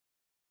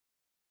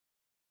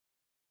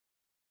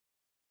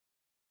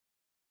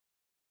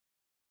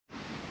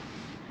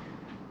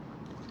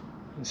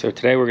So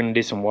today we're going to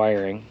do some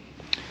wiring,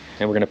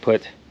 and we're going to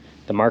put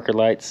the marker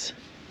lights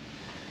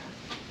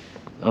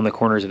on the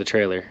corners of the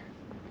trailer.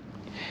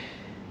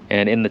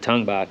 And in the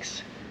tongue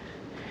box,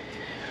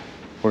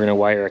 we're going to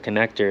wire a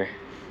connector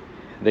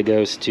that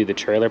goes to the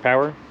trailer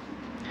power.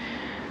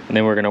 And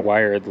then we're going to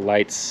wire the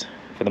lights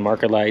for the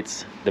marker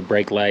lights, the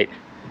brake light,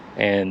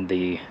 and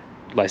the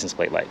license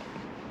plate light.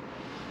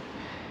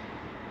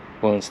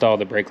 We'll install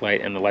the brake light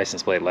and the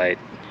license plate light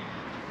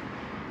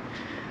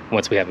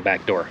once we have a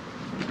back door.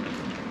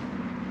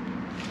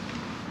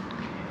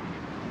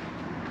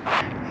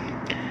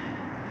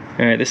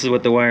 Alright, this is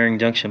what the wiring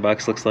junction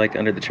box looks like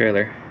under the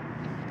trailer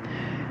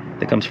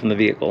that comes from the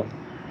vehicle.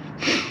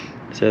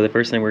 So the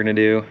first thing we're going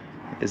to do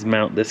is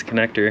mount this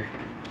connector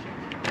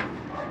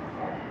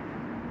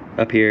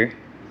up here.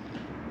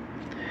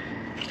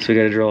 So we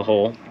got to drill a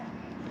hole,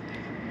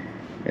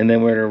 and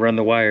then we're going to run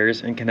the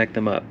wires and connect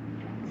them up.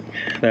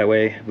 That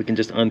way we can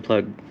just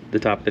unplug the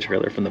top of the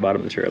trailer from the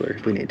bottom of the trailer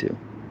if we need to.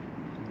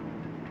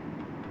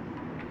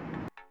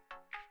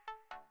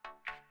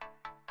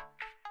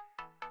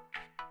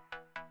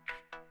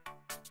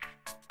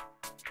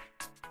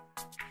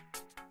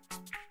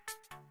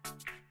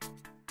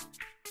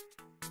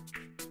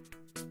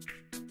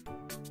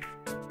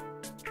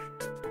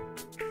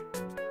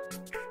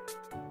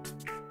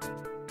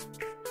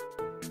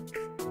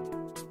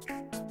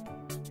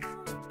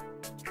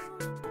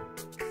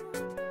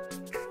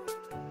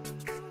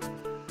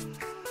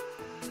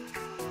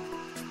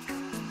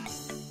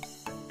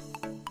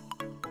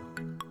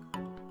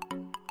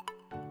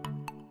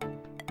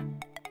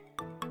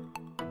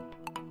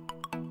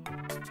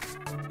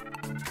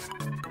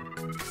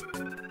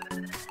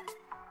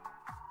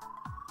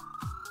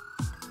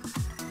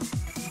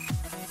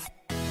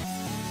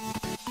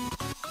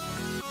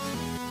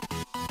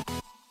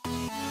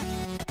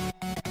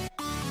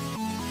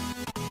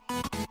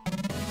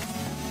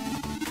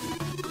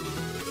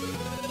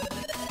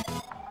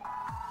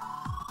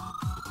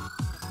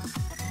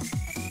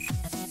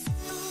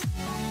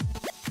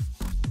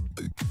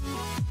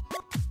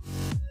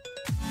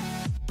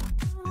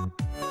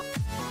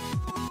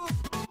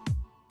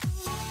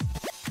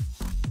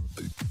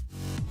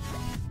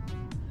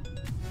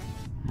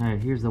 Alright,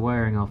 here's the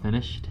wiring all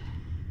finished.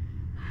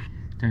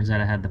 Turns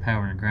out I had the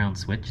power and ground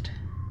switched.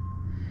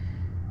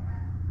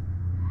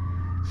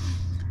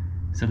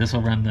 So this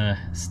will run the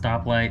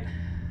stop light,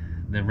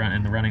 the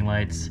running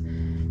lights,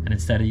 and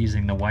instead of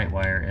using the white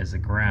wire as a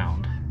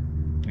ground,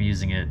 I'm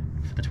using it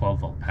for the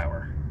 12-volt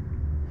power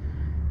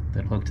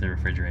that hook to the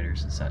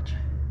refrigerators and such.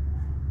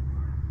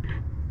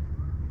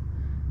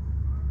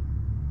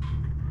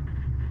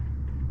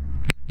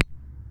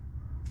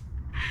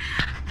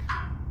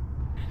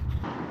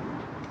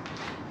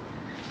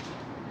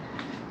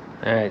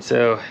 Alright,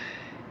 so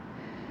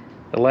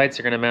the lights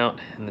are going to mount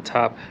in the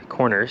top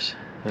corners.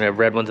 I'm going to have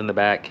red ones in the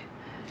back,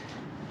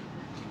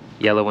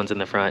 yellow ones in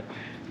the front.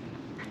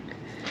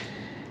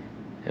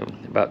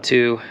 And about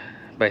 2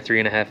 by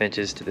 3.5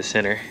 inches to the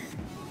center.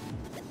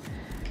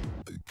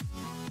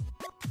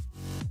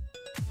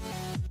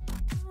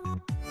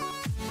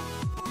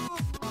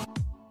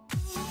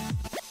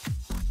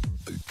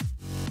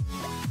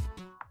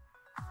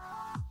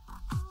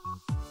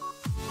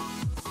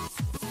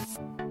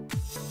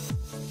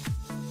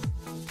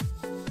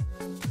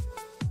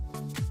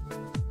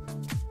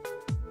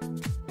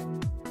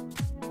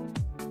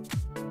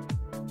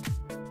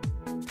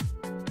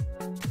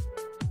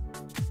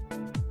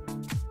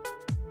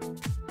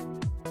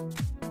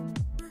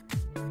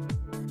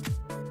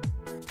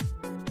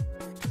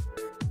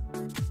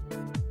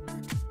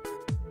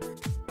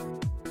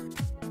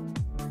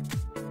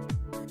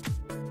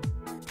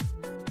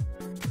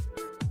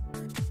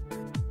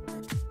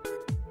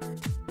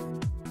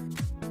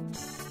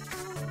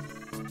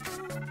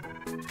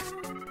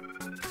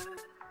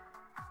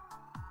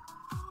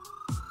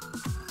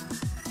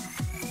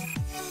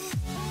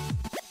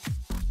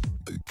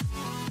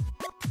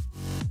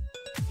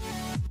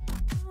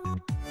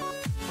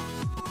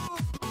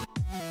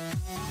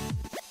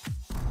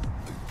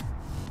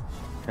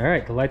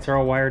 Alright, the lights are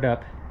all wired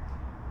up.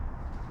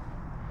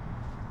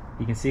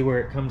 You can see where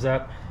it comes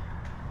up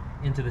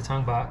into the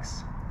tongue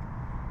box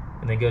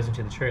and then goes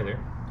into the trailer.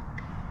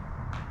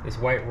 This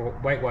white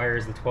wire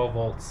is the 12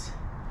 volts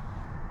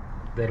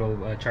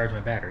that'll charge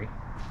my battery.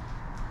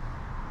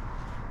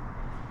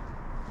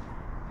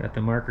 Got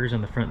the markers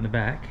on the front and the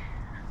back.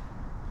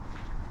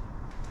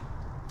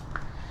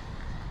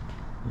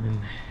 And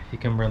if you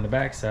come around the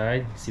back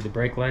side, you see the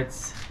brake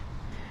lights.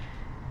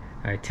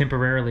 I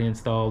temporarily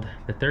installed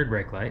the third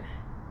brake light.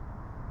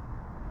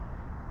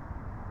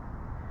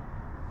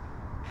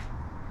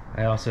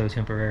 I also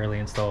temporarily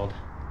installed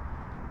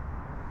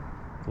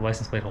the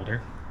license plate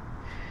holder.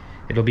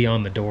 It'll be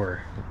on the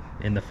door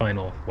in the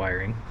final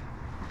wiring.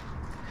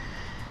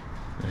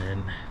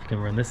 And if you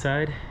come around this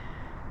side,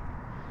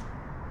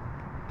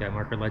 got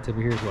marker lights over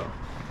here as well.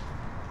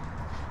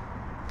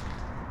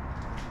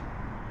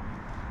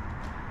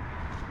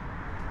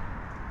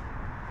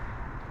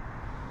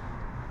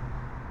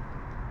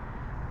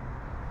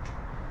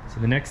 So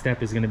the next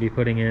step is going to be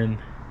putting in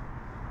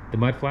the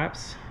mud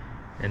flaps,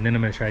 and then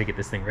I'm going to try to get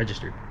this thing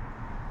registered.